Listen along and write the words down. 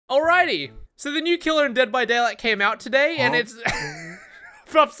Alrighty. So the new Killer in Dead by Daylight came out today, and it's...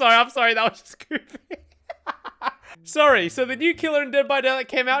 I'm sorry, that was just goofy. Sorry, so the new Killer in Dead by Daylight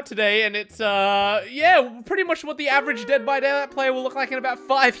came out today, and it's, yeah, pretty much what the average Dead by Daylight player will look like in about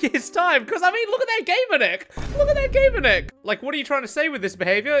 5 years' time. Because, I mean, look at that gamer neck. Look at that gamer neck. Like, what are you trying to say with this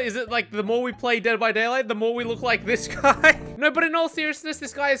behavior? Is it, like, the more we play Dead by Daylight, the more we look like this guy? No, but in all seriousness,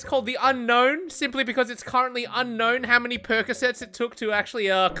 this guy is called the Unknown, simply because it's currently unknown how many Percocets it took to actually,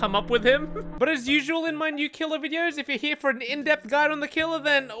 come up with him. But as usual in my new Killer videos, if you're here for an in-depth guide on the Killer,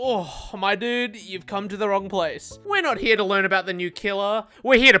 then, oh, my dude, you've come to the wrong place. We're not here to learn about the new Killer.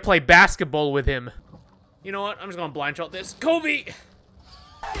 We're here to play basketball with him. You know what? I'm just gonna blind shot this. Kobe!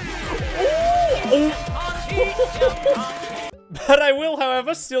 But I will,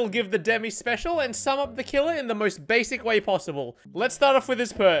 however, still give the Demi special and sum up the Killer in the most basic way possible. Let's start off with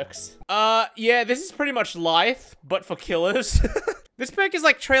his perks. Yeah, this is pretty much life, but for killers. This perk is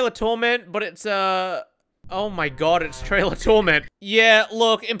like Trailer Torment, but it's, oh my god, it's Trailer Torment. Yeah,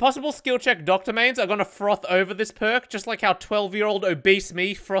 look, impossible skill check doctor mains are gonna froth over this perk, just like how 12-year-old obese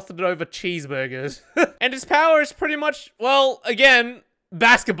me frothed over cheeseburgers. And his power is pretty much, well, again,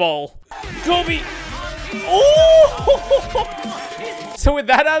 basketball. Kobe! Oh! So with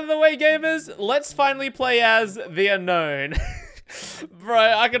that out of the way, gamers, let's finally play as the Unknown. Bro,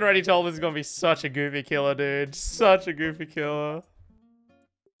 I can already tell this is gonna be such a goofy killer, dude. Such a goofy killer.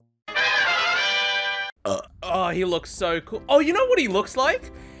 Oh, he looks so cool. Oh, you know what he looks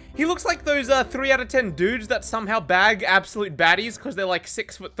like? He looks like those 3 out of 10 dudes that somehow bag absolute baddies because they're like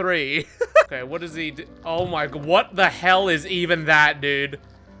 6'3". Okay, what does he do? Oh my god, what the hell is even that, dude?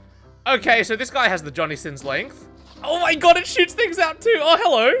 Okay, so this guy has the Johnny Sins length. Oh my god, it shoots things out too. Oh,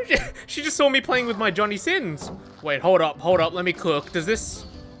 hello. She just saw me playing with my Johnny Sins. Wait, hold up, let me cook. Does this...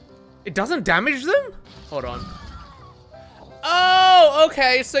 It doesn't damage them? Hold on. Oh,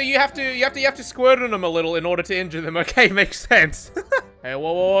 okay, so you have to squirt on them a little in order to injure them. Okay, makes sense. Hey,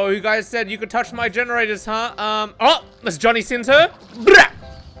 whoa, you guys said you could touch my generators, huh? Oh, let's Johnny Sins her.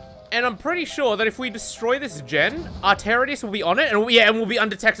 And I'm pretty sure that if we destroy this gen, our terrorists will be on it, and we'll be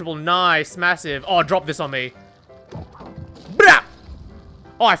undetectable. Nice, massive. Oh, drop this on me.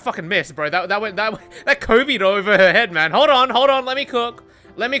 Oh, I fucking missed, bro. That Kobe'd over her head, man. Hold on, let me cook.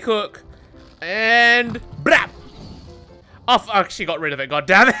 And oh, fuck, she got rid of it, god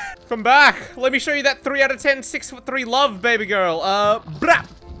damn it. Come back. Let me show you that 3 out of 10 6'3" love, baby girl.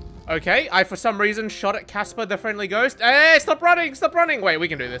 Okay, I for some reason shot at Casper the friendly ghost. Hey, stop running. Wait, we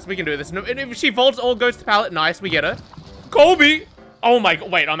can do this. No, if she vaults all goes to pallet, nice, we get her. Colby. Oh my god,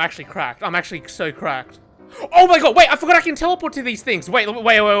 wait, I'm actually cracked. I'm actually so cracked. Oh my god, wait, I forgot I can teleport to these things. Wait.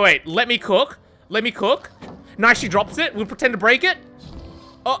 Let me cook. Nice, she drops it. We'll pretend to break it.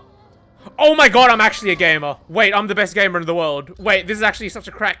 Oh my god, I'm actually a gamer. Wait, I'm the best gamer in the world. Wait, this is actually such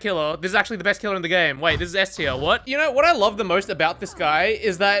a crack killer. This is actually the best killer in the game. Wait, this is S tier. What? You know, what I love the most about this guy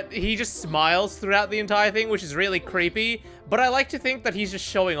is that he just smiles throughout the entire thing, which is really creepy. But I like to think that he's just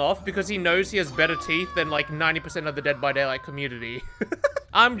showing off because he knows he has better teeth than like 90% of the Dead by Daylight community.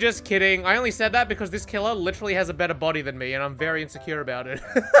 I'm just kidding. I only said that because this killer literally has a better body than me and I'm very insecure about it.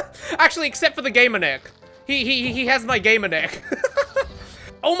 Actually, except for the gamer neck. He has my gamer neck.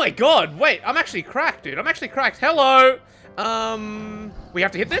 Oh my god, wait, I'm actually cracked, dude. I'm actually cracked. Hello. We have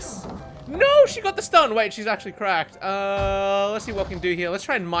to hit this? No, she got the stun. Wait, she's actually cracked. Let's see what we can do here. Let's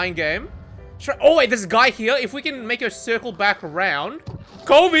try and mind game. Oh wait, there's a guy here. If we can make her circle back around.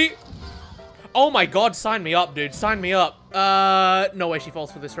 Kobe! Oh my god, sign me up, dude. Sign me up. No way she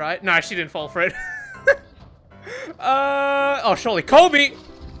falls for this, right? No, she didn't fall for it. Oh, surely. Kobe!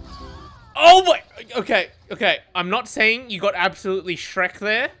 Oh my, okay. I'm not saying you got absolutely Shrek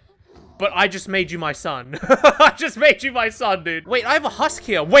there, but I just made you my son. I just made you my son, dude. Wait, I have a husk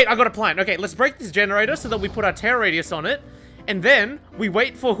here. Wait, I got a plan. Okay, let's break this generator so that we put our terror radius on it, and then we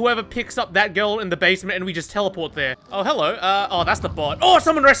wait for whoever picks up that girl in the basement and we just teleport there. Oh, hello. Oh, that's the bot. Oh,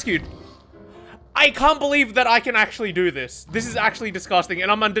 someone rescued. I can't believe that I can actually do this. This is actually disgusting,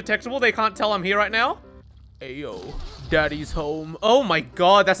 and I'm undetectable. They can't tell I'm here right now. Ayo. Daddy's home. Oh my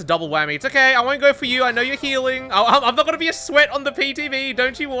god, that's a double whammy. It's okay, I won't go for you. I know you're healing. I'm not gonna be a sweat on the PTV.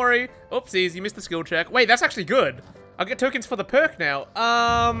 Don't you worry. Oopsies, you missed the skill check. Wait, that's actually good. I'll get tokens for the perk now.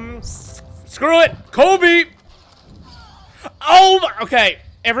 Screw it. Kobe! Oh my... Okay,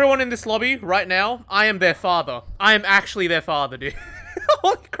 everyone in this lobby right now, I am their father. I am actually their father, dude.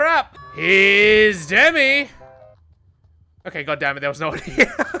 Holy crap. Here's Demi. Okay, god damn it, there was no one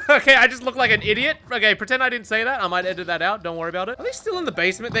here. Okay, I just look like an idiot. Okay, pretend I didn't say that. I might edit that out. Don't worry about it. Are they still in the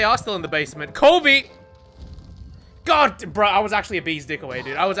basement? They are still in the basement. Kobe! God, bro, I was actually a bee's dick away,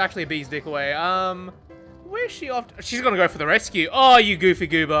 dude. I was actually a bee's dick away. Where's she off? She's gonna go for the rescue. Oh, you goofy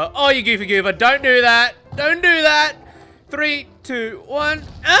goober. Oh, you goofy goober. Don't do that. Don't do that. 3, 2, 1.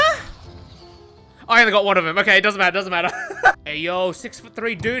 I only got one of them. Okay, it doesn't matter. Doesn't matter. Hey, yo,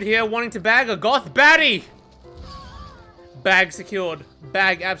 6'3" dude here wanting to bag a goth baddie. Bag secured.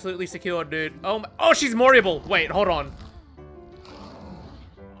 Bag absolutely secured, dude. Oh, she's Moriable. Wait, hold on.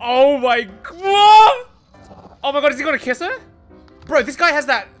 Oh my god. Oh my god, is he gonna kiss her? Bro, this guy has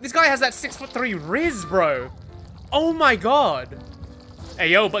that 6'3" Riz, bro. Oh my god. Hey,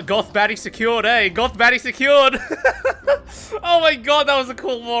 yo, but goth baddie secured, eh? Goth baddie secured. Oh my god, that was a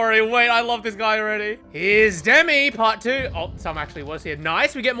cool Mori. Wait, I love this guy already. Here's Demi, part 2. Oh, some actually was here.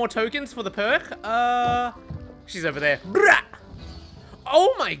 Nice, we get more tokens for the perk. She's over there. Brah!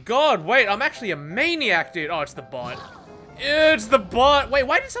 Oh my god, wait, I'm actually a maniac, dude. Oh, it's the bot. It's the bot. Wait,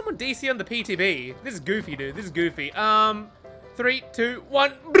 why did someone DC on the PTB? This is goofy, dude. This is goofy. 3, 2,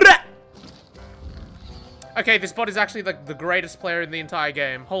 1. Brah! Okay, this bot is actually like the greatest player in the entire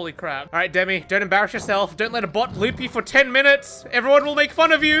game. Holy crap. All right, Demi, don't embarrass yourself. Don't let a bot loop you for 10 minutes. Everyone will make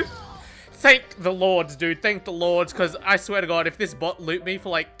fun of you. Thank the lords, dude. Thank the lords, because I swear to God, if this bot looped me for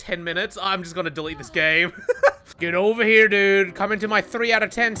like 10 minutes, I'm just gonna delete this game. Get over here, dude. Come into my 3 out of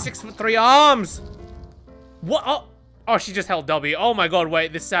 10, 6'3" arms. What? Oh, she just held W. Oh my god,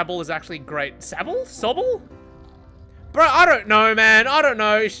 wait. This Sabble is actually great. Sabble? Sobble? Bro, I don't know, man. I don't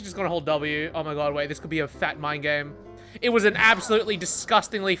know. She's just gonna hold W. Oh my god, wait. This could be a fat mind game. It was an absolutely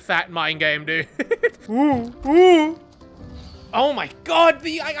disgustingly fat mind game, dude. Ooh, ooh. Oh my god,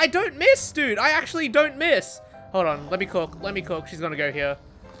 I don't miss, dude. I actually don't miss. Hold on, let me cook. Let me cook. She's gonna go here.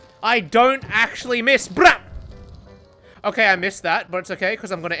 I don't actually miss. Brah! Okay, I missed that, but it's okay,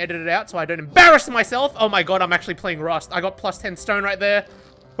 because I'm gonna edit it out so I don't embarrass myself. Oh my god, I'm actually playing Rust. I got plus 10 stone right there.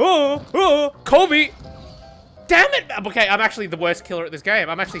 Oh, oh, Kobe. Damn it! Okay, I'm actually the worst killer at this game.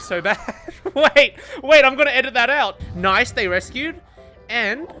 I'm actually so bad. Wait, I'm gonna edit that out. Nice, they rescued.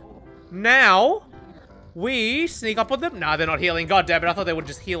 And now we sneak up on them. Nah, they're not healing. God damn it, I thought they would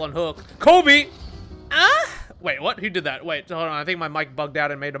just heal on hook. Kobe! Wait, what? Who did that? Wait, hold on. I think my mic bugged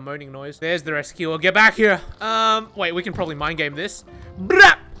out and made a moaning noise. There's the rescuer. Get back here. Wait, we can probably mind game this.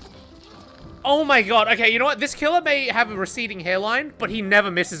 Blah! Oh my god. Okay, you know what? This killer may have a receding hairline, but he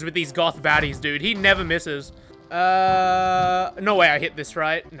never misses with these goth baddies, dude. He never misses. No way I hit this,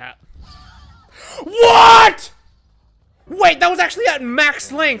 right? Nah. What?! Wait, that was actually at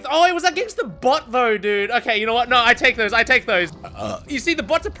max length. Oh, it was against the bot though, dude. Okay, you know what? No, I take those. I take those. You see, the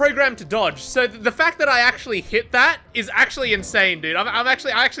bots are programmed to dodge. So the fact that I actually hit that is actually insane, dude. I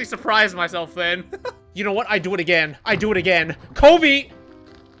actually surprised myself then. You know what? I do it again. I do it again. Kobe!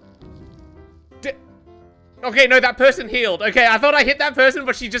 Okay, no, that person healed. Okay, I thought I hit that person,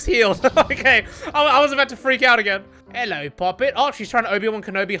 but she just healed. Okay, I was about to freak out again. Hello, Poppet. Oh, she's trying to Obi-Wan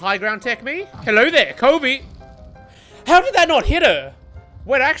Kenobi high ground tech me. Hello there, Kobe. How did that not hit her?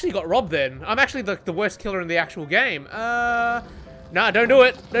 Wait, I actually got robbed then. I'm actually the worst killer in the actual game. Nah, don't do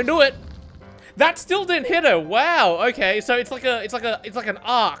it. Don't do it. That still didn't hit her. Wow. Okay, so it's like an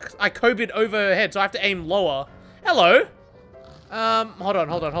arc. I Kobe'd over her head, so I have to aim lower. Hello. Hold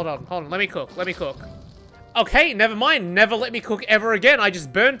on. Let me cook. Okay, never mind. Never let me cook ever again. I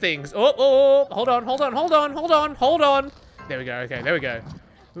just burn things. Oh, hold on. There we go. Okay, there we go.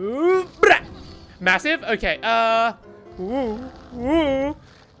 Ooh, brah. Massive. Okay.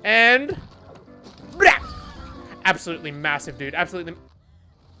 And brah. Absolutely massive, dude. Absolutely.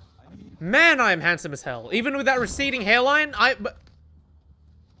 Man, I am handsome as hell. Even with that receding hairline, I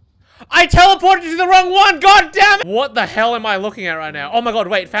teleported to the wrong one. God damn it! What the hell am I looking at right now? Oh my god,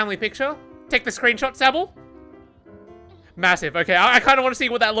 wait. Family picture. Take the screenshot, Sabble. Massive. Okay, I kind of want to see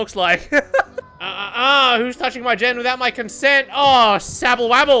what that looks like. Who's touching my gen without my consent? Oh, Sabble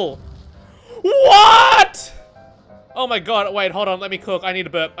Wabble. What? Oh my god, wait, hold on, let me cook. I need a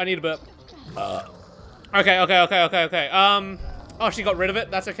burp. Okay. Oh, she got rid of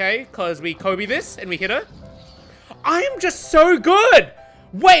it. That's okay, because we Kobe this and we hit her. I am just so good.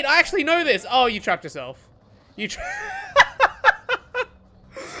 Wait, I actually know this. Oh, you trapped yourself.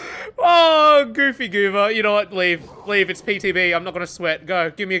 Oh, goofy goober. You know what? Leave. It's PTB. I'm not gonna sweat.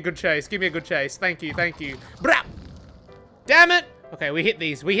 Go. Give me a good chase. Thank you. Brap. Damn it. Okay, we hit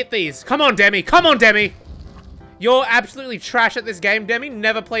these. Come on, Demi. You're absolutely trash at this game, Demi.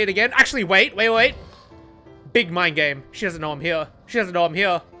 Never play it again. Actually, wait. Big mind game. She doesn't know I'm here. She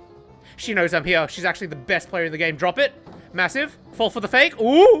knows I'm here. She's actually the best player in the game. Drop it. Massive. Fall for the fake.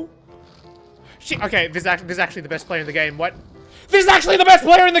 Ooh. Okay, this is actually the best player in the game. What? This is actually the best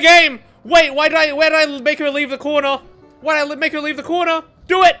player in the game! Wait, where did I make her leave the corner?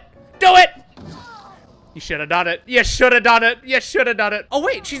 Do it! You should have done it. You should have done it. You should have done it. Oh,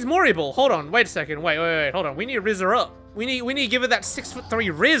 wait, she's moreable. Hold on. Wait a second. Wait. Hold on. We need to riz her up. We need to give her that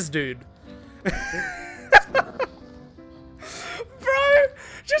 6'3" riz, dude. Bro,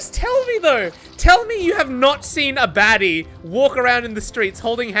 just tell me, though. Tell me you have not seen a baddie walk around in the streets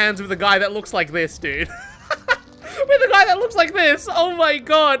holding hands with a guy that looks like this, dude. With a guy that looks like this. Oh my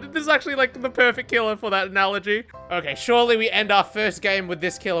god. This is actually like the perfect killer for that analogy. Okay, surely we end our first game with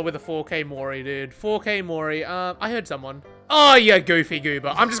this killer with a 4K Mori, dude. 4K Mori. I heard someone. Oh, yeah, goofy goober.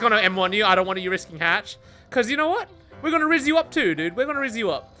 I'm just gonna M1 you. I don't want you risking hatch. Because you know what? We're gonna riz you up too, dude. We're gonna riz you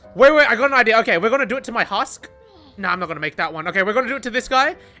up. Wait, I got an idea. Okay, we're gonna do it to my husk. No, I'm not gonna make that one. Okay, we're gonna do it to this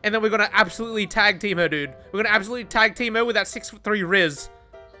guy. And then we're gonna absolutely tag team her, dude. We're gonna absolutely tag team her with that 6'3" riz.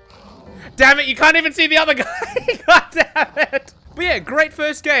 Damn it, you can't even see the other guy. God damn it. But yeah, great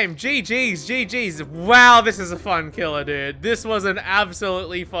first game. GG's. Wow, this is a fun killer, dude. This was an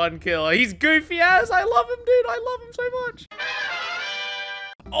absolutely fun killer. He's goofy as. I love him, dude. I love him so much.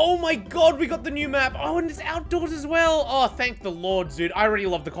 Oh my god, we got the new map. Oh, and it's outdoors as well. Oh, thank the Lord, dude. I already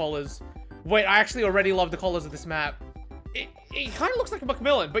love the collars. Wait, I actually already love the collars of this map. It kind of looks like a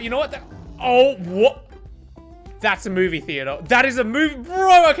Macmillan, but you know what? Oh, what? That's a movie theater. That is a movie,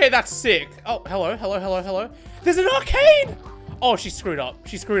 bro. Okay, that's sick. Oh, hello. There's an arcade. Oh, she screwed up.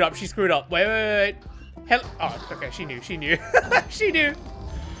 Wait. Hello. Oh, okay, she knew. She knew.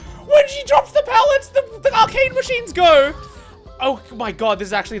 When she drops the pallets, the arcade machines go. Oh my god, this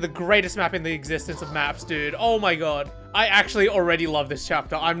is actually the greatest map in the existence of maps, dude. Oh my god. I actually already love this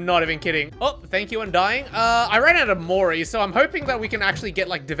chapter. I'm not even kidding. Oh, thank you, Undying. I ran out of Mori, so I'm hoping that we can actually get,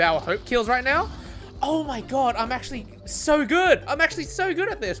 like, Devour Hope kills right now. Oh my god, I'm actually so good. I'm actually so good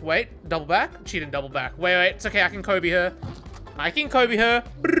at this. Wait, double back? She didn't double back. Wait, it's okay. I can Kobe her.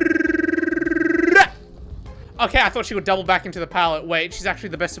 Okay, I thought she would double back into the pallet. Wait, she's actually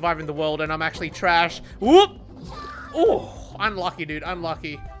the best survivor in the world, and I'm actually trash. Whoop! Oh, unlucky, dude.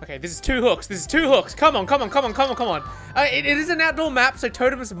 Unlucky. Okay, this is 2 hooks. Come on. It is an outdoor map, so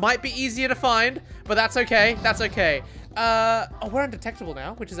totems might be easier to find, but that's okay. Oh, we're undetectable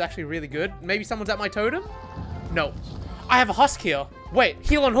now, which is actually really good. Maybe someone's at my totem? No. I have a husk here. Wait,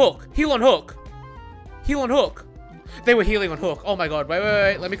 heal on hook. They were healing on hook. Oh my god.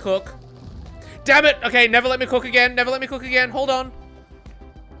 Wait. Let me cook. Damn it. Okay, never let me cook again. Hold on.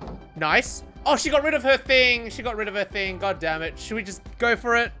 Nice. Oh, she got rid of her thing. God damn it. Should we just go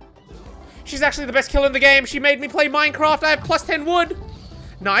for it? She's actually the best killer in the game. She made me play Minecraft. I have plus 10 wood.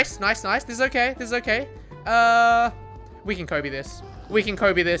 Nice. This is okay. We can Kobe this.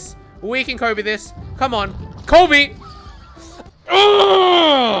 Come on. Kobe!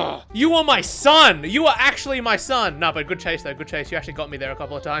 Ugh! You are my son. You are actually my son. No, but good chase, though. You actually got me there a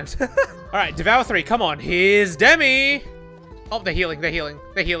couple of times. All right, Devour 3. Come on. Here's Demi. Oh, they're healing.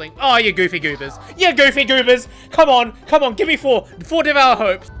 Oh, you goofy goobers. Come on. Give me 4 Devour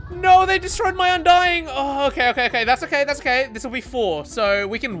Hopes. No, they destroyed my Undying. Oh, okay. That's okay. This will be 4. So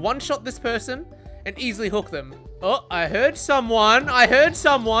we can one-shot this person and easily hook them. Oh, I heard someone.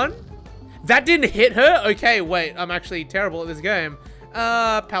 That didn't hit her? Okay, wait. I'm actually terrible at this game.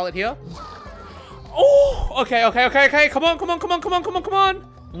 Pallet here. Oh, okay. Come on.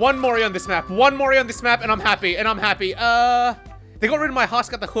 One Mori on this map, and I'm happy. They got rid of my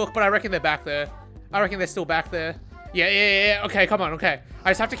husk at the hook, but I reckon they're back there. They're still back there. Yeah. Okay, come on, okay. I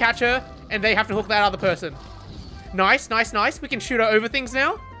just have to catch her, and they have to hook that other person. Nice. We can shoot her over things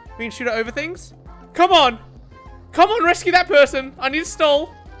now. Come on, rescue that person. I need a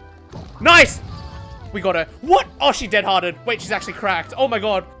stall. Nice. We got her. What? Oh, she dead-hearted. Wait, she's actually cracked. Oh my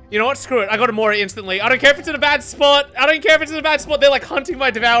god. You know what? Screw it. I got a Mori instantly. I don't care if it's in a bad spot. They're like hunting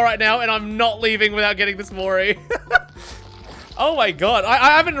my Devour right now, and I'm not leaving without getting this Mori. Oh my god.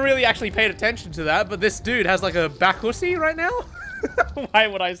 I haven't really actually paid attention to that, but this dude has like a back hussy right now. Why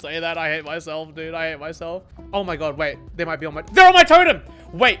would I say that? I hate myself, dude. Oh my god, wait. They might be on my... They're on my totem!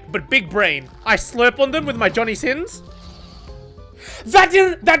 Wait, but big brain. I slurp on them with my Johnny Sins. That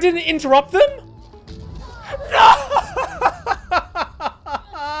didn't interrupt them? No!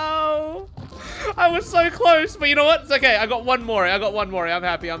 I was so close, but you know what? It's okay. I got one more. I'm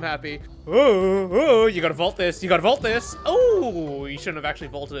happy. Oh, you gotta vault this. Oh, you shouldn't have actually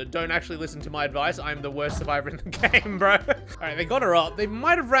vaulted it. Don't actually listen to my advice. I'm the worst survivor in the game, bro. All right, they got her up. They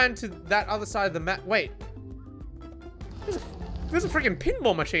might have ran to that other side of the map. Wait. There's a freaking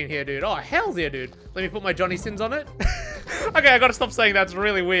pinball machine here, dude. Oh, hell's yeah, dude. Let me put my Johnny Sins on it. Okay, I gotta stop saying that's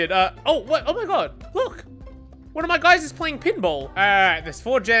really weird. Oh, what? Oh my god. Look. One of my guys is playing pinball. All right, there's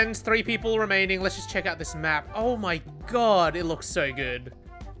 4 gens, 3 people remaining. Let's just check out this map. Oh my god, it looks so good.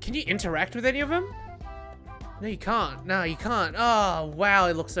 Can you interact with any of them? No, you can't. Oh, wow,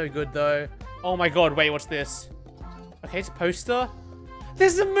 it looks so good though. Oh my god, wait, what's this? Okay, it's a poster.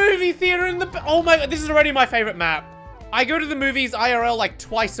 There's a movie theater in the... Oh my god, this is already my favorite map. I go to the movies IRL like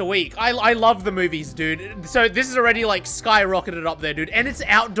twice a week. I love the movies, dude. So this is already like skyrocketed up there, dude. And it's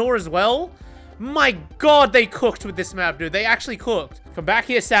outdoor as well. My god, they cooked with this map, dude. They actually cooked. Come back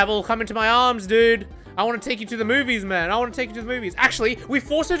here, Savile. Come into my arms, dude. I want to take you to the movies, man. I want to take you to the movies. Actually, we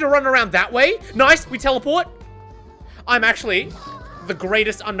force her to run around that way. Nice, we teleport. I'm actually the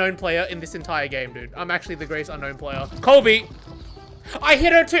greatest unknown player in this entire game, dude. I'm actually the greatest unknown player. Colby. I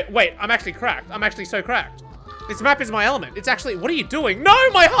hit her too. Wait, I'm actually cracked. I'm actually so cracked. This map is my element. It's actually... What are you doing? No,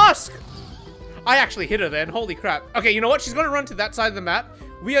 my husk! I actually hit her then. Holy crap. Okay, you know what? She's going to run to that side of the map.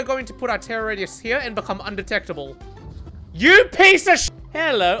 We are going to put our terror radius here and become undetectable. You piece of sh...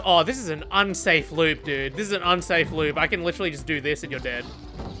 Hello. Oh, this is an unsafe loop, dude. This is an unsafe loop. I can literally just do this and you're dead.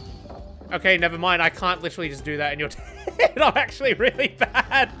 Okay, never mind. I can't literally just do that and you're dead. I'm actually really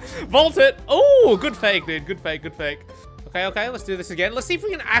bad. Vault it. Oh, good fake, dude. Good fake, good fake. Okay, okay, let's do this again. Let's see if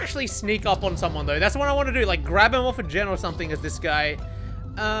we can actually sneak up on someone, though. That's what I want to do. Like, grab him off a gen or something as this guy.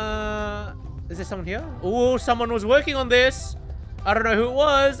 Is there someone here? Oh, someone was working on this. I don't know who it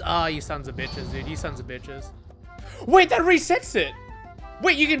was. Ah, you sons of bitches, dude. You sons of bitches. Wait, that resets it.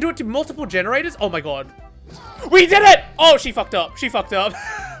 Wait, you can do it to multiple generators? Oh, my God. We did it! Oh, she fucked up. She fucked up.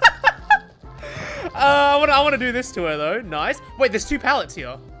 I want to do this to her, though. Nice. Wait, there's 2 pallets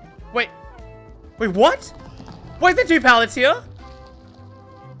here. Wait. Wait, what? Wait, there are 2 pallets here?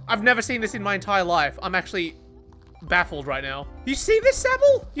 I've never seen this in my entire life. I'm actually baffled right now. You see this,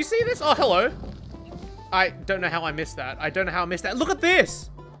 Savile? You see this? Oh, hello. I don't know how I missed that. I don't know how I missed that. Look at this.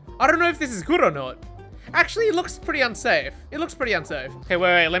 I don't know if this is good or not. Actually, it looks pretty unsafe. It looks pretty unsafe. Okay,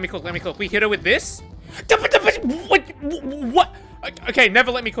 wait. Let me cook. Let me cook. We hit her with this. What? Okay,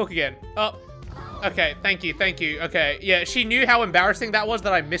 never let me cook again. Oh. Okay, thank you. Thank you. Okay, yeah, she knew how embarrassing that was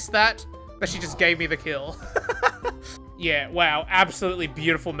that I missed that. But she just gave me the kill. Yeah, wow. Absolutely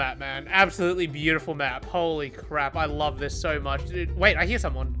beautiful map, man. Absolutely beautiful map. Holy crap. I love this so much. Dude, wait, I hear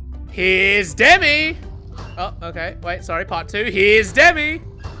someone. Here's Demi. Oh, okay. Wait, sorry. Part 2. Here's Demi.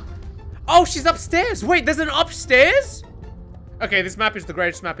 Oh, she's upstairs. Wait, there's an upstairs? Okay, this map is the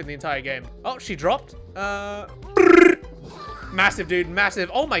greatest map in the entire game. Oh, she dropped. Massive, dude.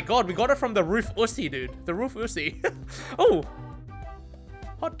 Massive. Oh my god, we got her from the roof ussy, dude. The roof ussy. Oh.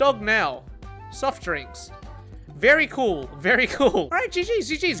 Hot dog now. Soft drinks. Very cool. Very cool. All right, GG's.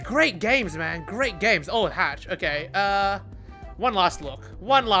 GG's. Great games, man. Great games. Oh, hatch. Okay. One last look.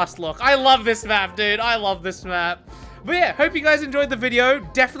 One last look. I love this map, dude. I love this map. But yeah, hope you guys enjoyed the video.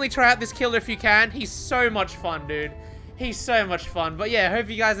 Definitely try out this killer if you can. He's so much fun, dude. He's so much fun. But yeah, hope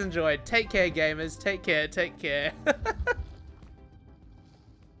you guys enjoyed. Take care, gamers. Take care. Take care.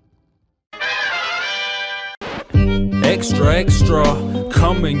 Extra, extra,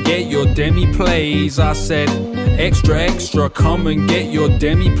 come and get your Demi plays. I said, extra, extra, come and get your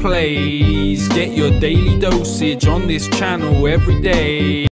Demi plays. Get your daily dosage on this channel every day.